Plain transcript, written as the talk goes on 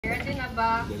Ready na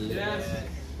ba? Yes.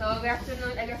 So,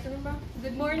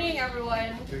 good morning,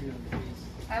 everyone.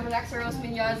 I'm Alexa Rose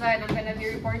MIñOZA, and I'm going to be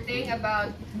reporting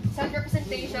about set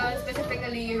representation,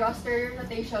 specifically roster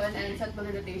notation and set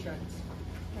color notations.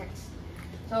 Next.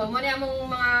 So, muna yung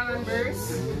mga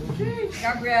members.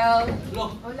 Gabriel.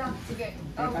 Hola, sige.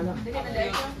 Oh, hindi ka na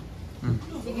dahil ko.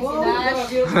 Sige, si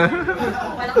Nash.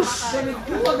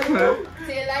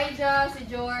 Si Elijah, si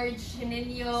George, si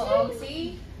NIÑO, o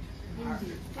si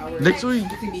next week.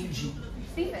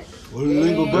 Stephen.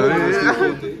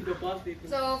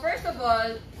 So first of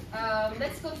all,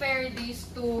 let's compare these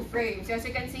two frames. As you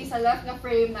can see sa left na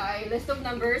frame na ay list of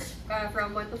numbers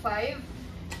from 1 to 5.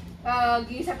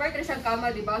 Gi-separate rin siyang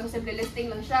kama, diba? So simple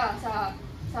listing lang siya. Sa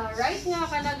right nga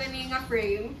ka na gani nga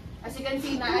frame, as you can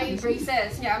see na ay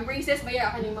braces. Ang braces ba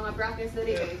yan? Yung mga brackets na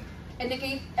rin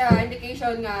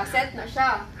indication nga set na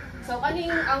siya. So,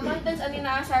 ang contents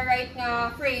na sa right nga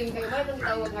frame, kayo mo itong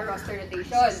tawag nga roster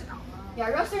notation.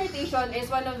 Yeah, roster notation is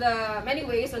one of the many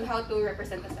ways on how to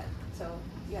represent a set. So,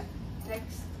 yeah.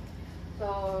 Next.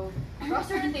 So,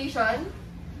 roster notation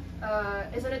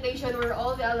is a notation where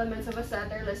all the elements of a set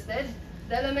are listed.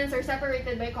 The elements are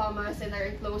separated by commas and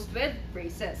are enclosed with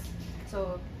braces.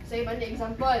 So, say ba ni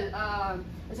example,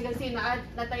 as you can see,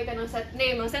 natay ka ng set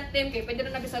name. Ang set name kay pwede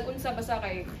na nabisag unsa basta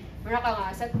kay meron ka nga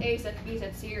set A, set B,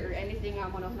 set C, or anything nga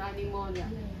mo na mo niya.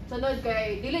 Sunod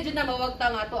kay, dili dyan na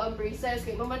mawagta nga to ang braces.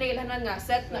 Kay mamanailanan nga,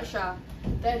 set na siya.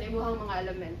 Then, imuhang mga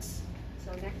elements.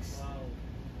 So, next.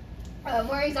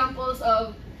 More examples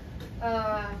of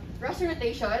roster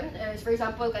notation is, for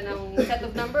example, kanang set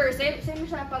of numbers. Same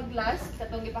siya pag last,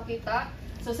 katong ipakita.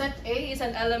 So, set A is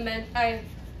an element,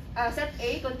 set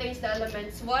A contains the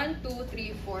elements 1, 2,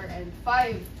 3, 4, and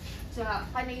 5.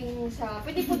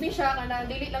 Pwede po din siya,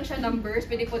 dili lang siya numbers,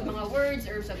 pwede po mga words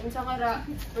or sa unsang ara.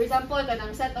 For example,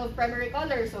 kanang set of primary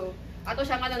colors. So, ato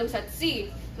siya nga set C.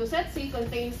 So, set C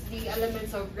contains the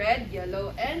elements of red,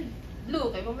 yellow, and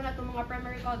blue. Kaya mo na itong mga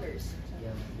primary colors. So,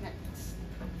 next.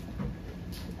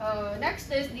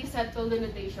 Next is the set color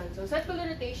notation. So, set color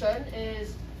notation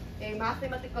is a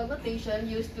mathematical notation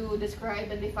used to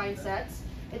describe and define sets.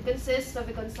 It consists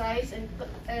of a concise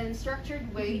and structured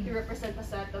way to represent a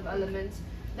set of elements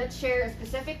that share a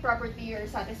specific property or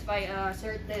satisfy a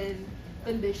certain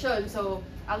condition. So,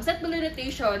 ang set color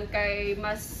notation kay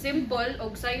mas simple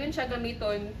og sayon siya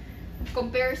gamiton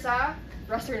compare sa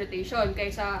roster notation.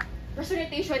 Kay sa roster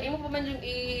notation, imo pa man yung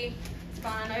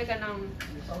i-panganay ka ng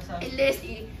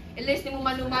i-list mo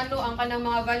mano-mano ang kanang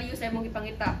mga values sa imong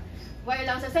ipangita. While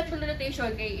lang sa set color notation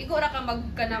kay igora ka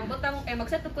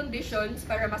mag-set of conditions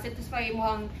para ma-satisfy mo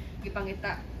ang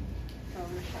gipangita. So,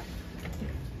 na siya.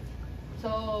 So,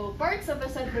 parts of a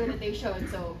set color notation.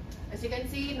 So, as you can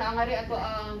see, naangari ato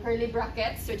ang curly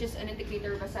brackets, which is an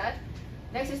indicator of a set.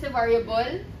 Next is the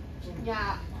variable.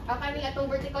 Yeah, ang kaning atong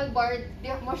vertical bar,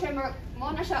 mo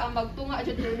na siya ang magtunga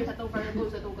adjud sa atong variable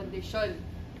sa atong condition.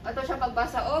 Ato siya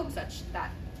pagbasa og such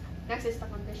that. Next is the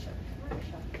condition.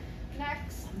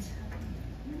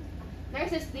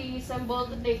 Next is the symbol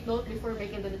to take note before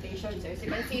making the notation. So, as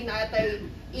you can see, naatay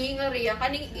I nga rin.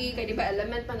 Kaning I, kaya diba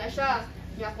element pa na siya.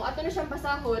 Yeah, kung ato na siyang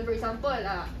pasahon, for example,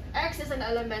 X is an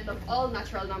element of all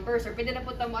natural numbers. Or pwede na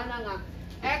po tamo na nga,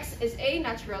 X is a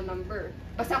natural number.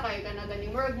 Basta kayo ka na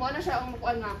ganing word. Mo na siya ang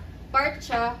part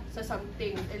siya sa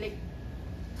something.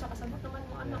 Sa kasabot naman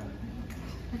mo ano.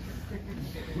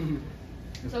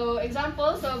 So,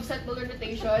 examples of set color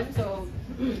notation. So,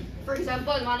 for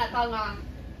example, mga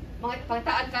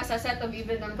pagtaan ka sa set of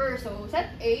even numbers. So,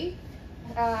 set A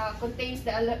contains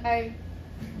the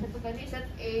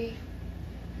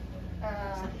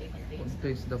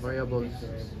contains the variables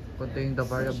containing the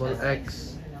variable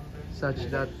x such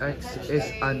that x is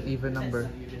an even number.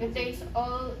 Contains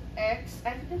all x.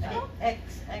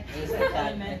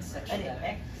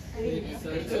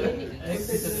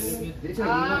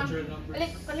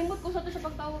 Kalimot ko sa ito siya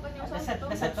pagtawag kanya sa ito.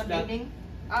 The set containing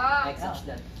A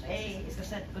is the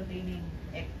set containing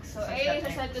x. So A is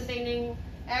a set containing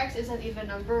x is an even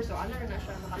number. So ano na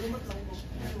siya? Nakalimot lang mo.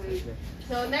 Anyway.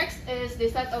 So next is the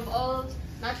set of all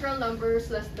natural numbers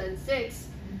less than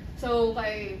 6. So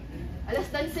kay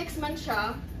less than 6 man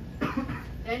siya.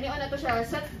 Then yun na to siya.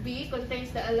 Set B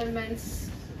contains the elements,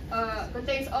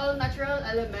 contains all natural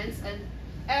elements, and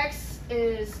x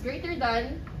is greater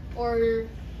than or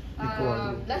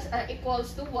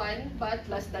equals to 1 but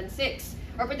less than 6.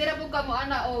 Or pwede na po ka mo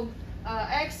ana og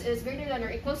x is greater than or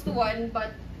equals to 1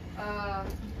 but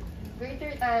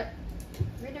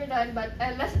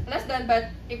less than but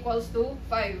equals to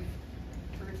 5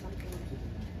 or something.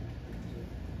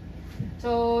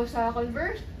 So sa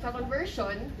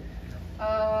conversion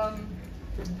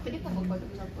Pwede po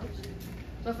magpag-example.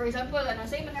 So for example,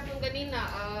 say man hapon ganina,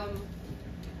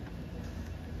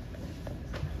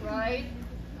 write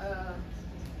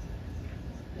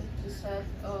the set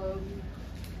of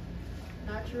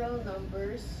natural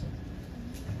numbers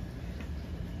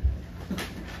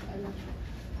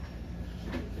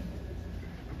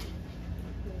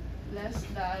less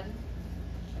than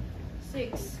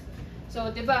 6. So,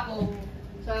 di ba, kung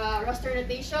sa raster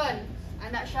notation,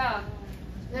 anak siya,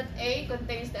 net A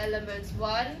contains the elements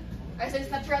 1. Ay,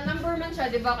 since natural number man siya,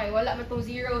 di ba, kay wala man itong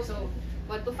 0. So,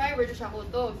 1 to 5, where siya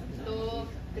kutob? 2,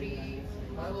 3,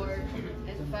 4,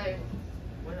 and 5.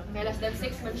 Kaya less than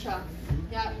 6 man siya.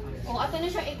 Yeah. Kung ato na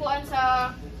siya ikuan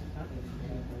sa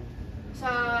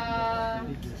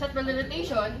set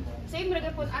notation, same rin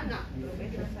po anak.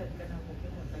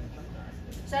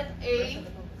 Set A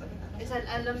is an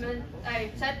element,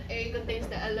 set A contains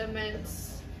the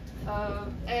elements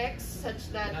X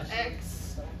such that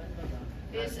X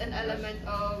is an element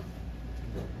of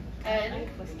N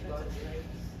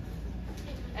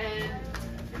and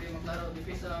Hindi maklaro,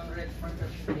 dipis ang red marker.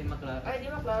 Hindi maklaro. ay,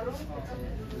 di maklaro.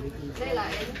 Dahil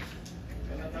lain.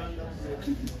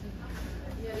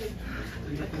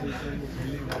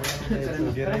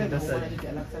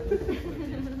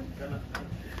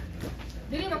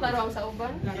 Dili maklaro ang sa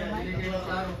uban. Hindi kayo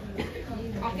maklaro.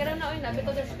 Okay ra na, oy, nabi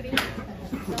to the screen.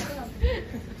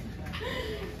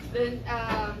 Then,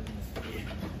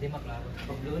 Hindi maklaro.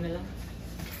 Pag-blue na lang.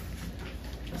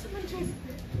 basta man siya.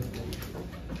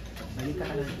 Balik ka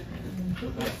na.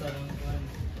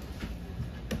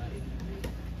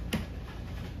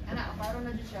 Anak, klaro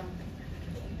na dyan siya.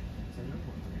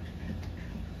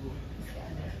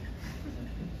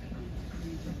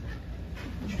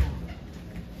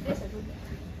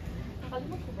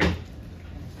 Nakalimot ko ba?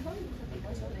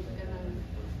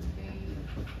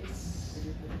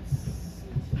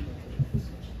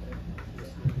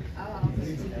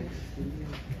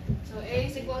 So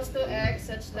A is equals to X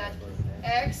such that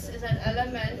X is an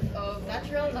element of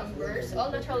natural numbers, all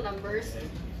natural numbers,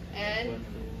 and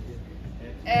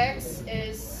X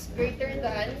is greater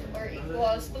than or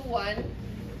equals to 1,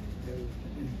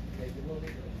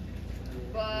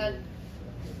 but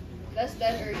less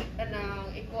than or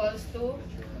equals to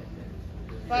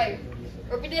 5.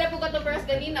 Or pwede na po ka ito paras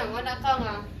ganina, wala ka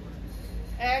nga,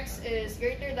 X is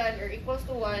greater than or equals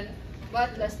to 1,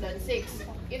 but less than 6.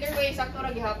 Either way, sakto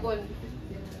ra gihapon.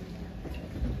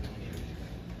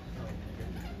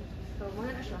 So,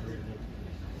 muna na siya.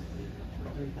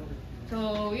 So,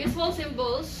 useful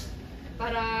symbols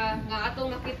para nga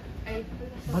atong ay,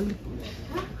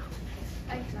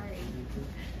 sorry.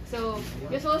 So,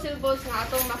 useful symbols nga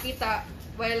atong makita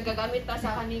while gagamit ta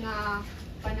sa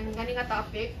kaninga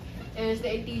topic is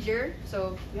the integer.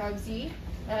 So, we have Z,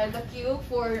 and the Q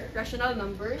for rational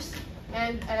numbers,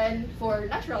 and N for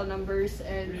natural numbers,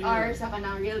 and R sa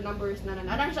kanang real numbers na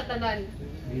nanan siya tanan.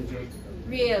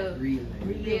 Real.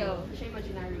 Siya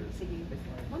imaginary. Sige.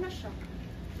 Muna siya.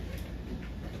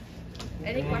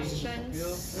 Any questions?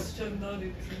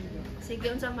 Sige,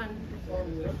 unsa man.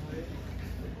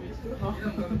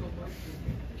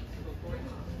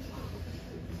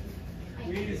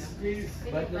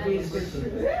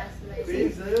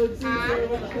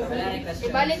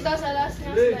 Ibalik daw sa last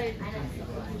na slide.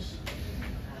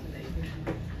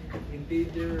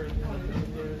 Integer.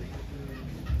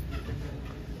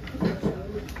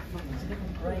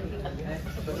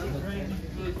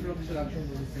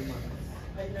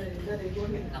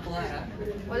 Ako ha.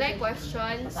 Wala yung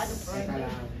questions.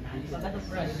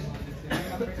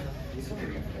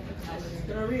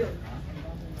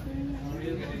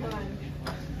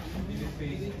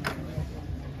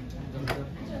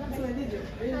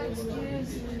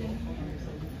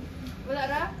 Wala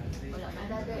ra?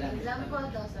 Example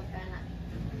daw sa kana.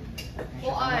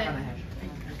 Kuan.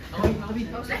 Oh,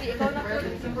 sige, ikaw na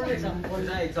po.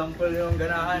 Example yung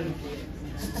ganahan.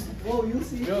 Wow, you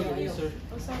see? Sir.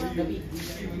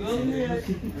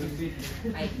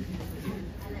 Ay.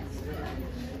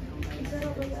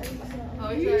 Oh,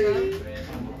 isa ra.